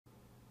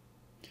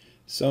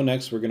So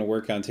next we're going to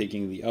work on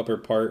taking the upper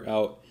part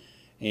out,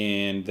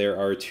 and there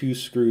are two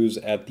screws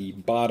at the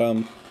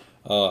bottom.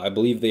 I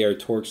believe they are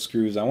Torx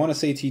screws. I want to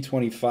say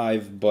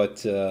T25, but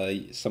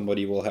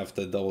somebody will have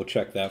to double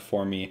check that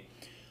for me.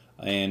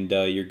 And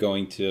you're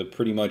going to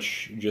pretty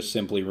much just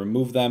simply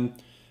remove them.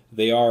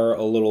 They are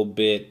a little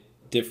bit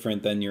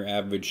different than your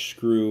average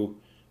screw.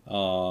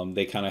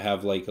 They kind of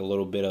have like a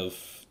little bit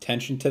of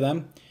tension to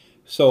them.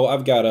 So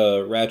I've got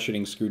a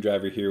ratcheting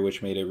screwdriver here,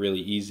 which made it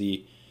really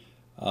easy.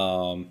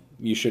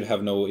 You should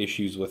have no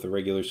issues with a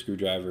regular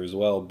screwdriver as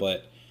well,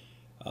 but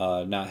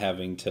not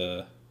having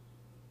to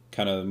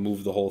kind of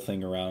move the whole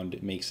thing around,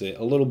 it makes it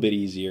a little bit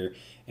easier,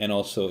 and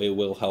also it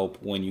will help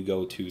when you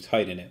go to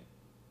tighten it.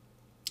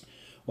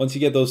 Once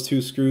you get those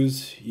two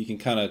screws, you can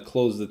kind of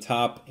close the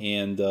top,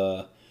 and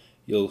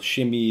you'll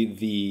shimmy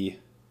the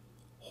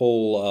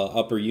whole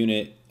upper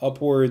unit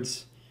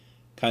upwards,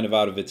 kind of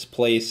out of its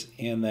place,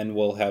 and then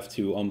we'll have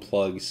to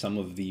unplug some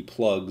of the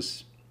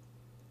plugs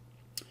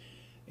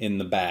in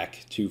the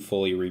back to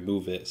fully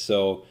remove it.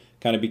 So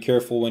kind of be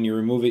careful when you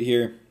remove it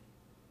here,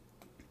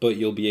 but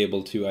you'll be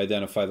able to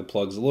identify the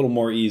plugs a little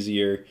more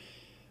easier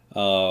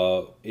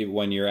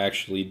when you're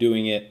actually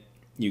doing it.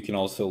 You can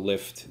also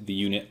lift the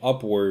unit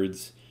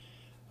upwards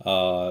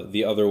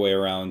the other way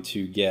around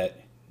to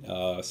get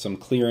some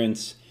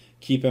clearance.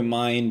 Keep in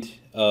mind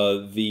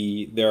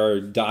there are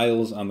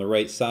dials on the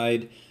right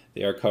side.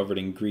 They are covered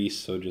in grease,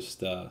 so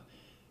just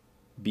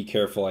be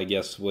careful, I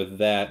guess, with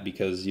that,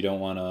 because you don't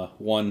want to,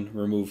 one,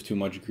 remove too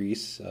much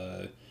grease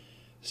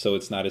so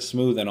it's not as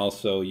smooth, and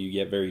also you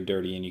get very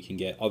dirty and you can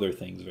get other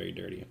things very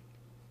dirty.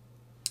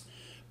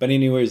 But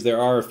anyways, there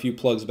are a few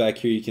plugs back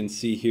here. You can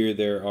see here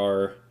there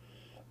are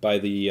by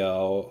the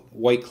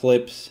white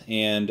clips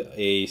and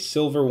a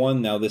silver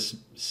one. Now this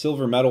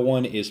silver metal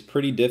one is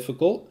pretty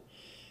difficult,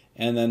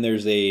 and then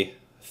there's a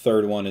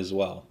third one as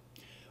well.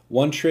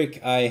 One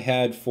trick I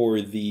had for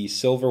the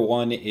silver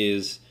one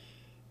is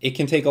it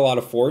can take a lot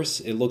of force.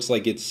 It looks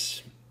like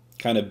it's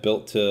kind of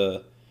built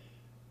to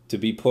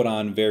be put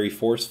on very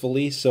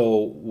forcefully. So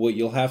what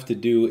you'll have to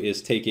do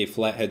is take a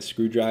flathead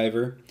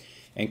screwdriver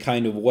and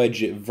kind of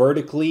wedge it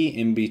vertically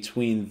in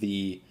between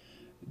the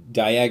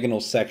diagonal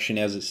section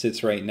as it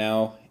sits right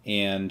now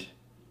and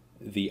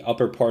the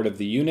upper part of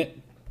the unit.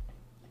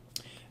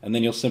 And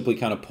then you'll simply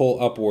kind of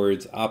pull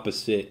upwards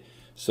opposite,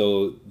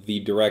 so the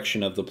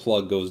direction of the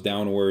plug goes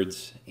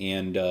downwards,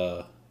 and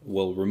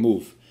will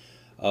remove.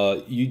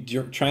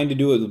 Trying to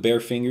do it with bare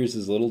fingers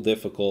is a little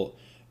difficult,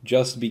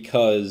 just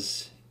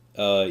because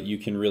you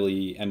can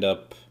really end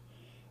up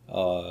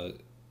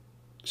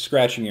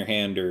scratching your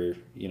hand, or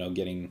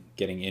getting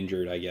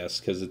injured, I guess,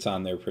 because it's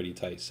on there pretty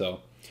tight.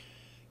 So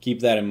keep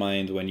that in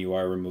mind when you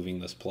are removing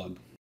this plug.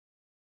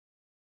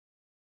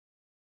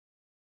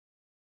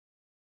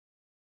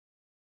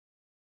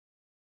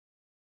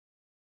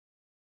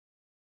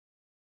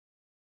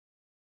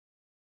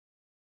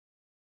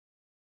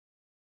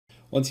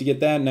 Once you get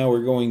that, now we're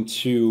going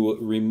to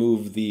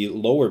remove the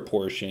lower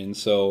portion.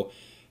 So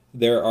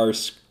there are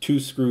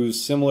two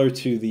screws similar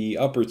to the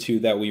upper two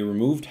that we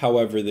removed.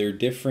 However, they're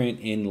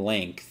different in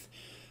length.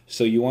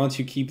 So you want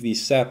to keep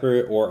these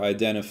separate or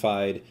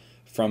identified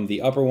from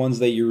the upper ones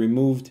that you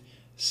removed,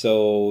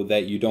 so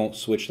that you don't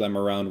switch them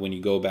around when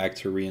you go back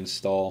to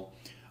reinstall.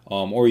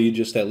 Or you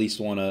just at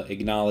least want to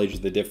acknowledge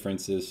the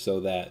differences,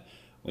 so that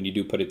when you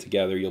do put it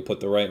together, you'll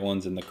put the right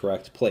ones in the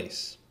correct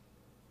place.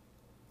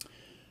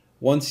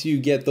 Once you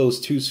get those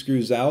two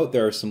screws out,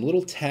 there are some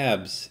little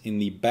tabs in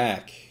the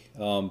back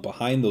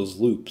behind those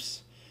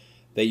loops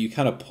that you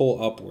kind of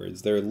pull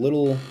upwards. They're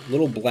little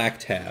black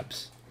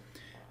tabs,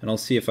 and I'll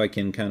see if I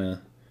can kind of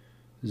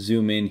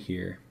zoom in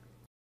here.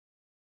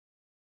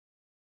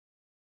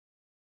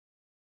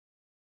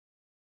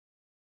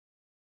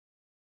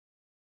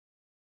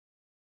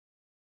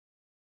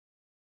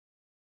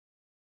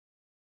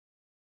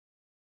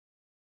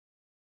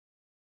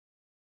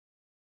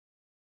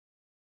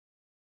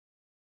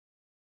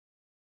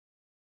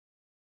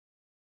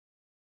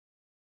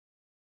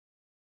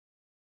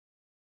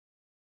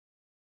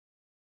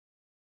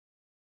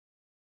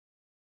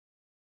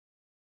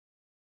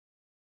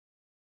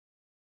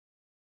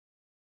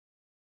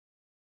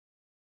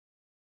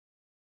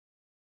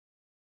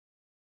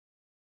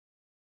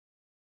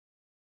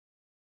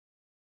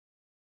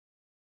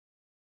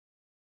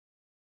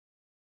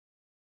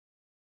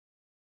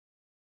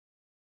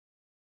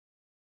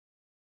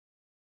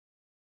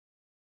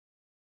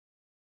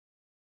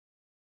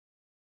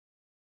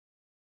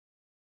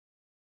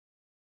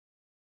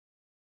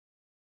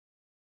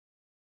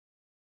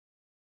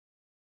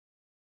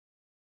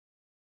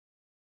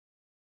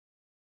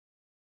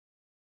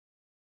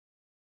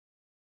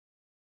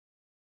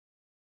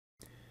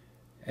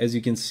 As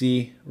you can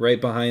see, right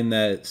behind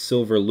that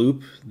silver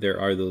loop, there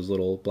are those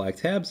little black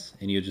tabs,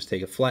 and you just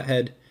take a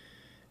flathead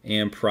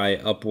and pry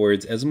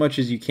upwards as much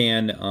as you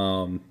can.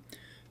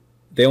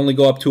 They only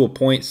go up to a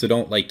point, so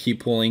don't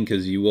keep pulling,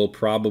 because you will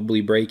probably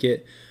break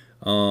it.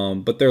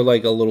 But they're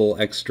like a little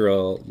extra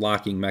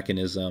locking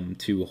mechanism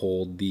to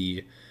hold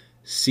the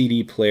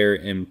CD player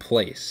in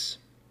place.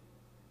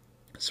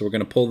 So we're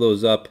going to pull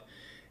those up,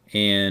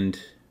 and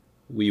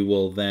we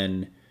will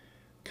then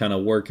kind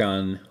of work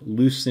on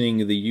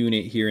loosening the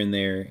unit here and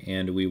there,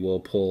 and we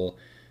will pull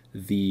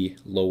the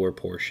lower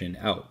portion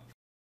out.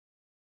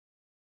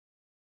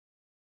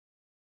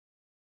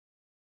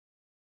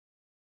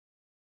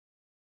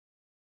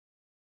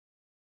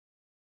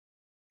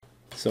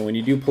 So when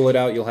you do pull it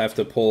out, you'll have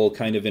to pull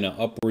kind of in an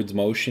upwards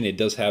motion. It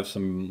does have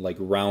some like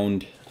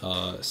round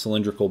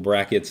cylindrical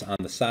brackets on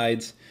the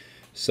sides,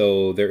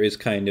 so there is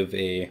kind of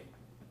a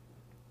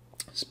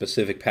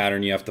specific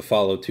pattern you have to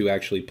follow to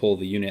actually pull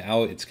the unit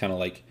out. It's kind of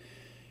like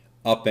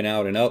up and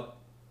out and up.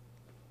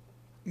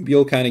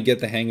 You'll kind of get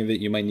the hang of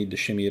it. You might need to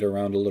shimmy it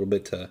around a little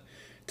bit to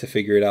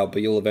figure it out,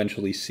 but you'll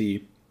eventually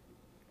see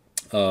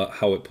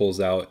how it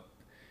pulls out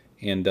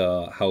and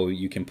how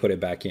you can put it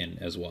back in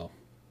as well.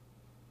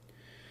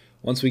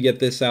 Once we get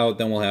this out,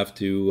 then we'll have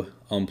to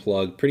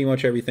unplug pretty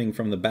much everything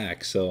from the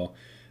back. So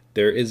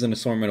there is an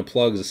assortment of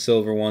plugs, a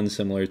silver one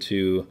similar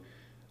to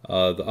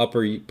the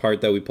upper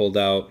part that we pulled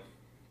out,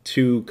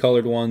 two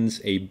colored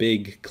ones, a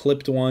big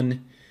clipped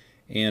one,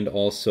 and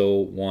also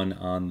one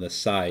on the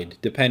side.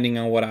 Depending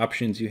on what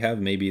options you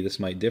have, maybe this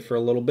might differ a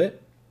little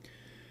bit,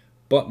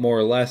 but more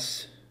or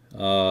less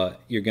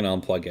you're going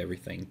to unplug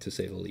everything, to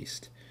say the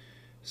least.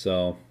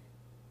 So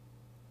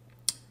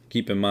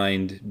keep in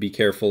mind, be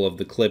careful of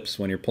the clips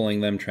when you're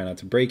pulling them, try not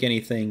to break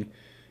anything,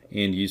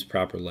 and use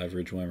proper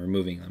leverage when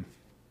removing them.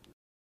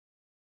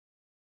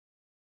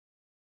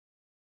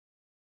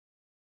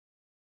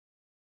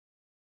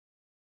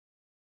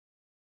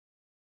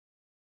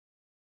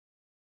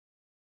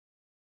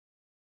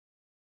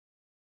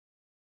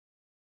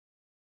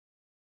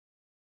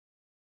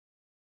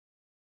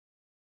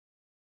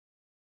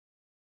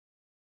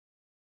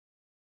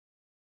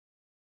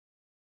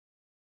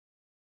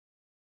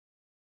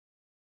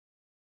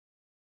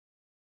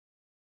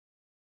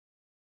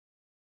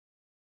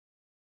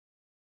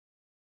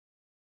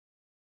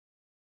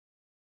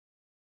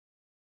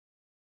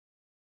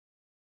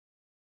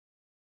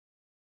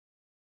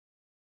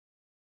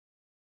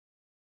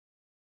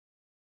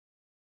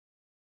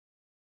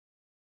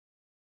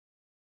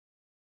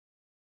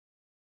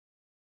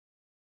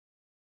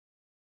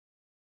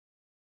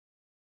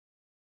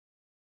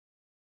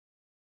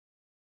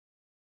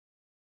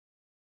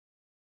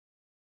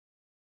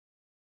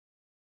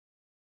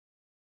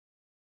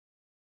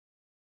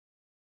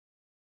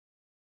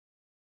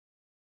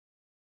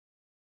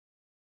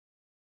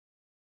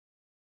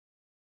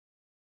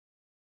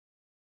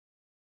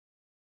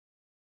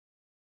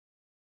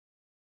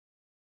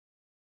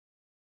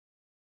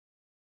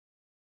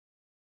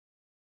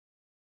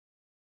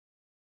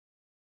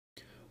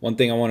 One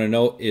thing I want to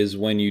note is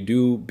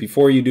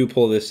before you do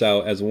pull this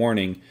out, as a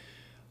warning,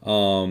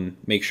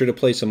 make sure to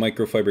place a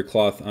microfiber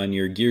cloth on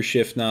your gear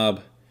shift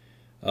knob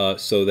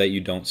so that you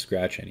don't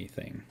scratch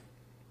anything.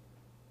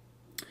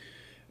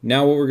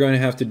 Now what we're going to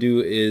have to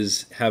do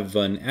is have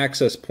an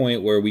access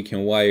point where we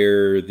can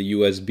wire the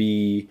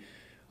USB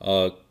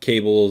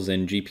cables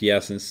and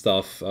GPS and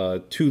stuff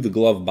to the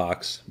glove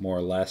box, more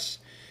or less.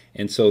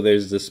 And so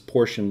there's this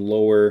portion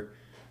lower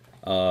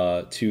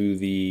to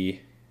the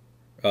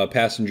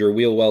passenger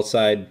wheel well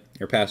side,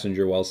 or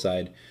passenger well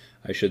side,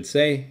 I should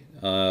say,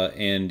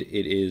 and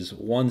it is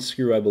one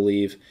screw, I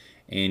believe,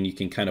 and you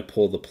can kind of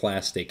pull the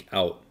plastic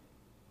out.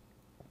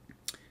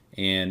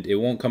 And it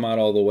won't come out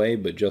all the way,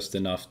 but just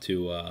enough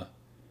to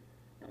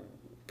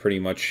pretty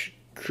much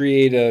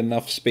create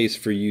enough space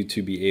for you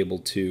to be able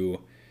to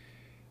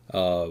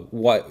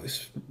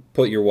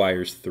put your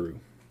wires through.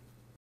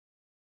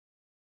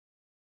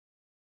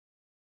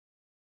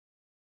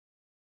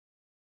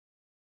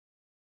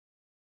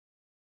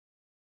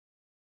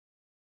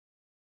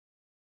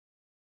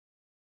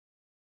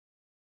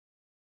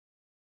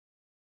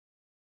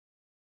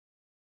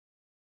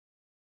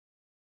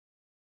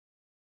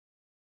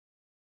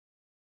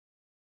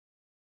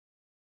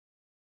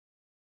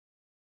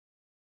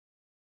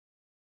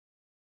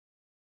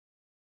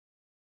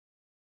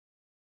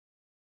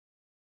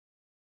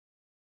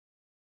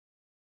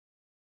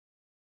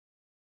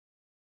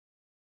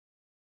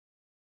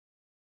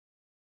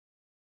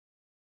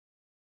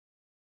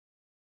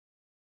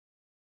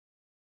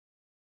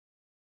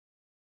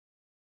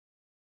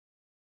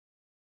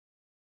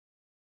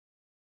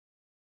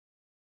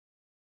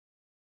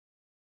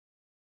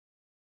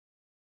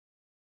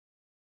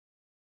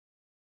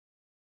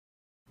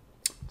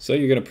 So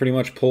you're going to pretty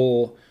much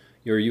pull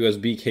your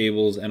USB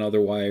cables and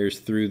other wires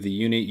through the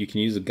unit. You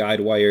can use a guide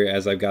wire,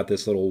 as I've got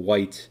this little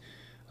white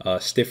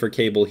stiffer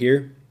cable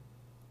here.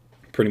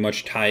 Pretty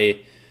much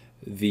tie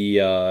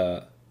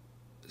the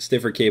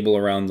stiffer cable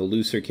around the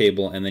looser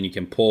cable, and then you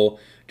can pull.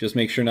 Just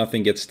make sure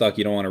nothing gets stuck.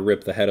 You don't want to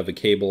rip the head of a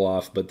cable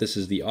off, but this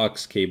is the aux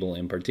cable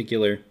in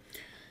particular.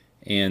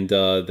 And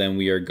then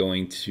we are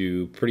going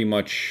to pretty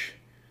much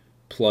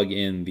plug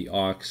in the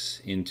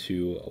aux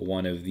into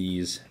one of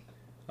these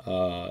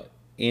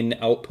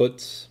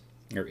inputs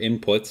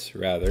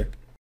rather.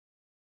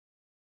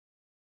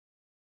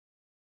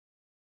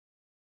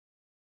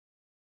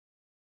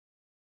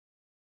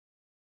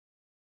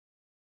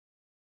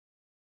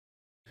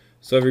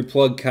 So every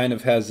plug kind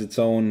of has its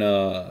own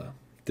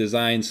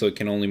design, so it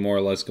can only more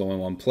or less go in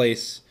one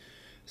place.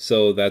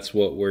 So that's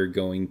what we're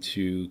going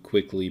to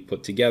quickly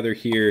put together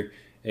here.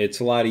 It's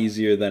a lot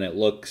easier than it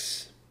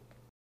looks.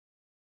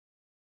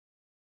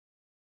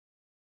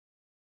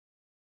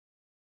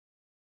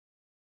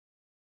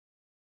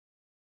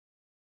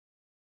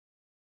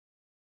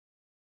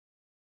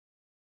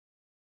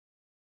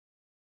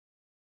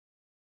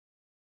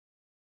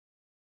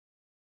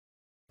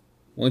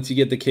 Once you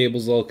get the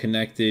cables all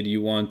connected,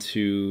 you want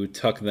to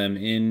tuck them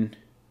in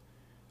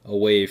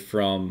away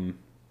from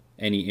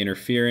any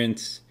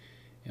interference.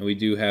 And we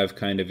do have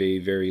kind of a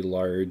very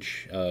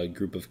large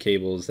group of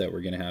cables that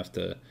we're going to have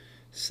to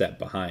set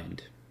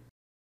behind.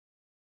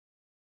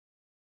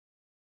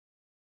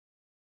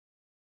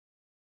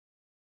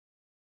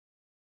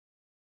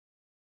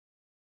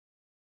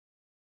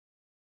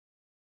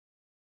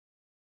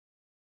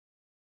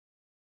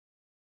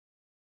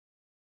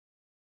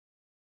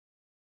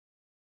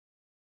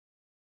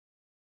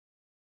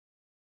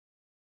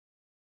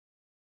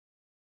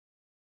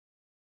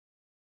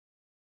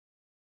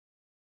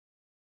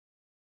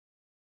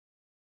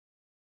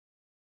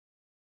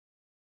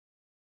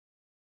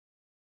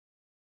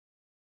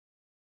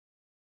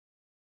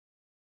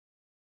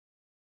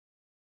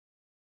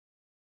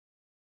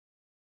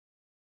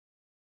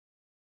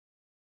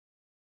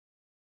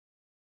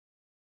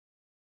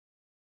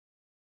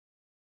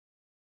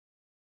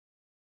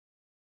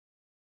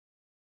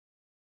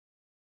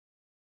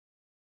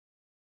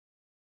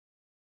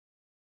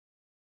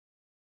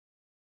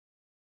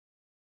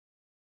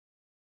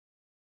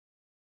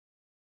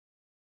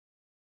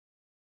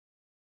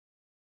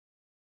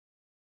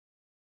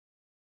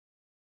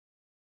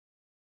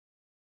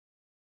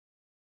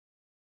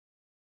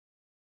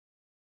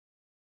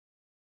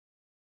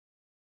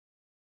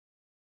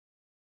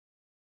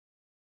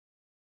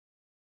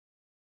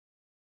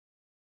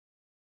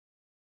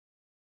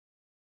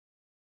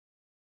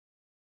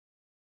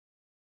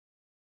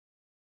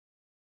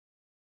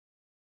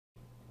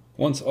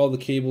 Once all the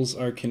cables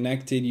are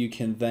connected, you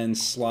can then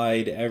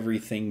slide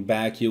everything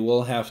back. You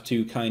will have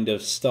to kind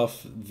of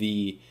stuff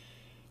the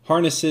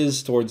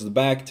harnesses towards the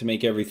back to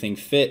make everything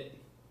fit.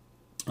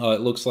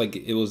 It looks like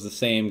it was the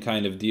same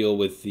kind of deal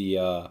with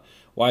the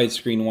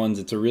widescreen ones.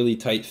 It's a really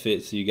tight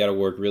fit, so you got to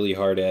work really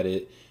hard at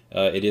it.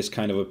 It is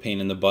kind of a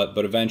pain in the butt,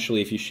 but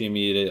eventually if you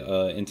shimmy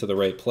it into the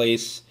right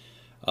place,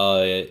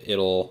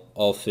 it'll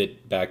all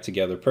fit back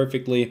together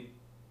perfectly.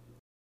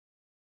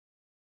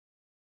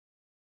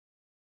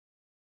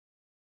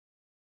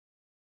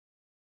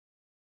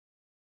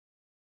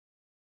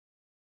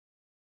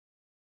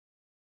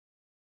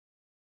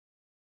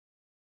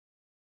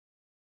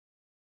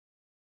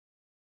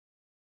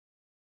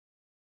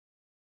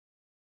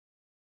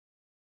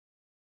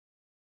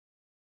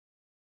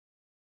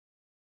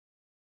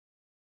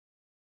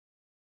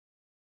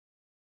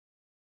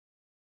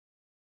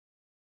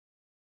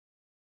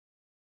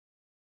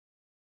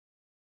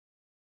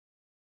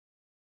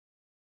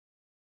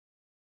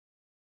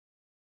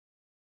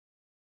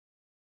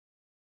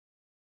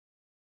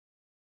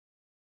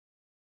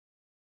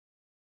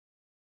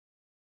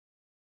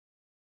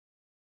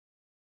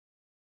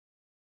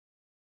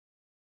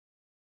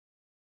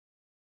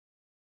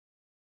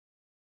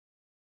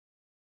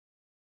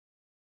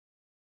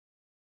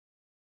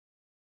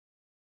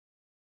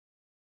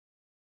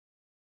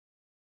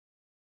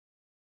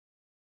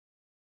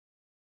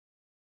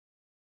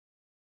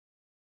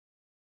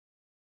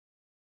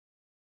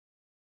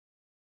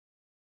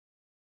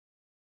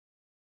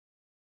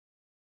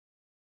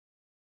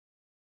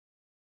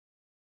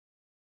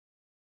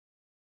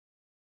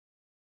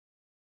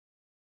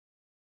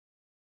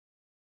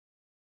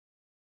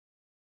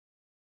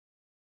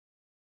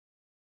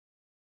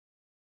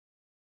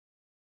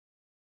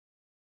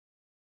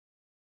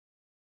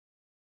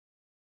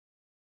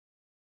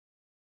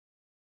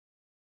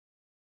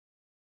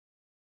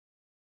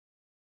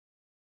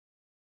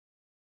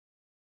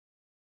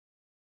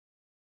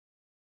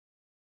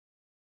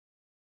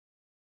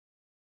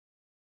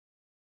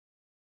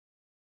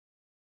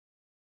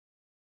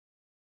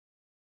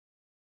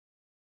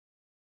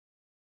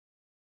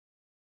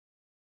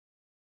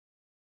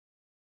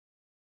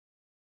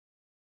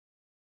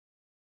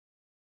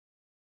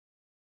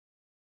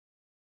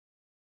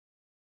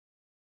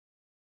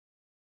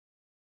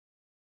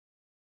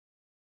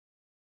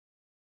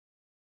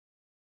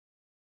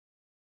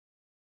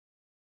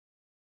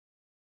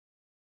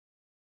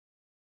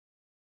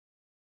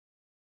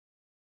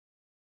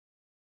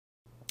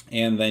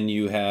 And then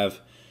you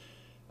have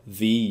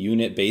the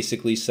unit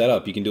basically set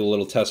up. You can do a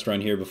little test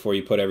run here before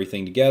you put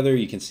everything together.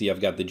 You can see I've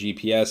got the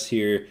GPS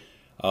here.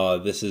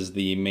 This is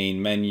the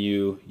main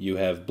menu. You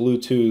have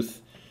Bluetooth.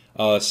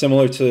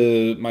 Similar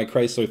to my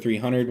Chrysler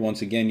 300,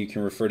 once again, you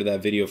can refer to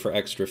that video for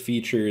extra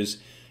features.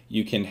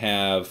 You can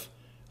have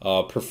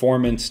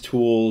performance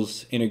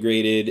tools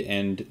integrated,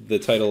 and the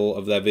title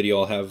of that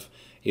video, I'll have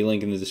a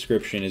link in the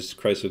description, is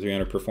Chrysler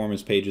 300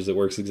 Performance Pages. It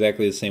works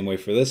exactly the same way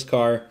for this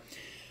car.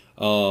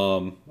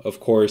 Of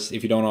course,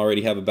 if you don't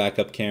already have a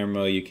backup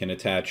camera, you can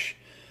attach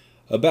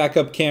a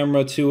backup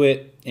camera to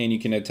it, and you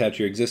can attach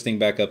your existing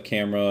backup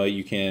camera.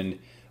 You can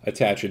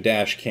attach a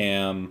dash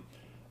cam,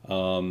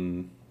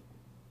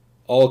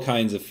 all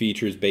kinds of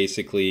features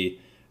basically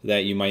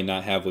that you might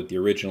not have with the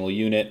original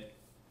unit.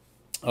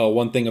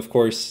 One thing, of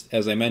course,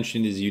 as I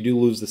mentioned, is you do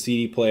lose the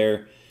CD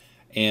player,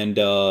 and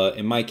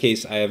in my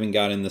case, I haven't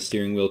gotten the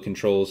steering wheel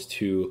controls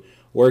to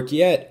work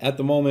yet at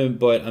the moment,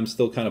 but I'm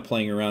still kind of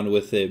playing around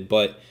with it.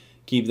 But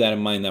keep that in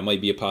mind. That might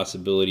be a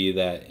possibility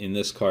that in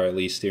this car, at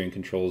least, steering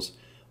controls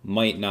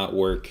might not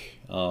work,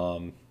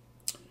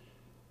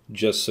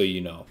 just so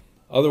you know.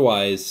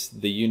 Otherwise,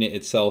 the unit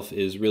itself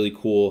is really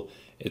cool.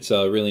 It's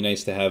really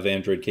nice to have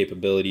Android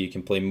capability. You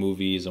can play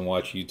movies and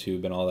watch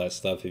YouTube and all that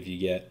stuff if you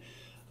get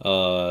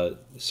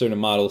certain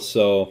models.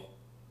 So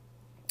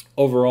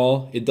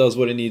overall, it does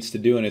what it needs to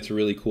do, and it's a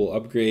really cool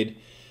upgrade.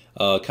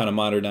 Kind of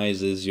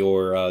modernizes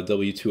your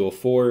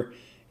W204,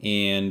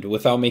 and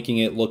without making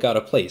it look out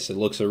of place. It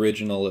looks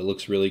original, it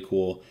looks really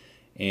cool,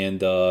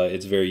 and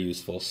it's very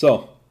useful.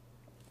 So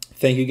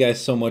thank you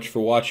guys so much for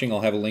watching.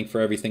 I'll have a link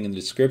for everything in the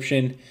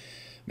description.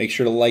 Make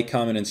sure to like,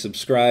 comment, and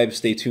subscribe.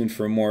 Stay tuned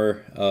for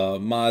more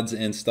mods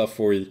and stuff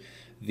for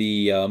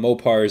the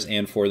Mopars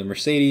and for the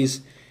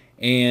Mercedes.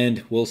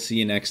 And we'll see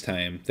you next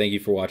time. Thank you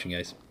for watching,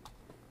 guys.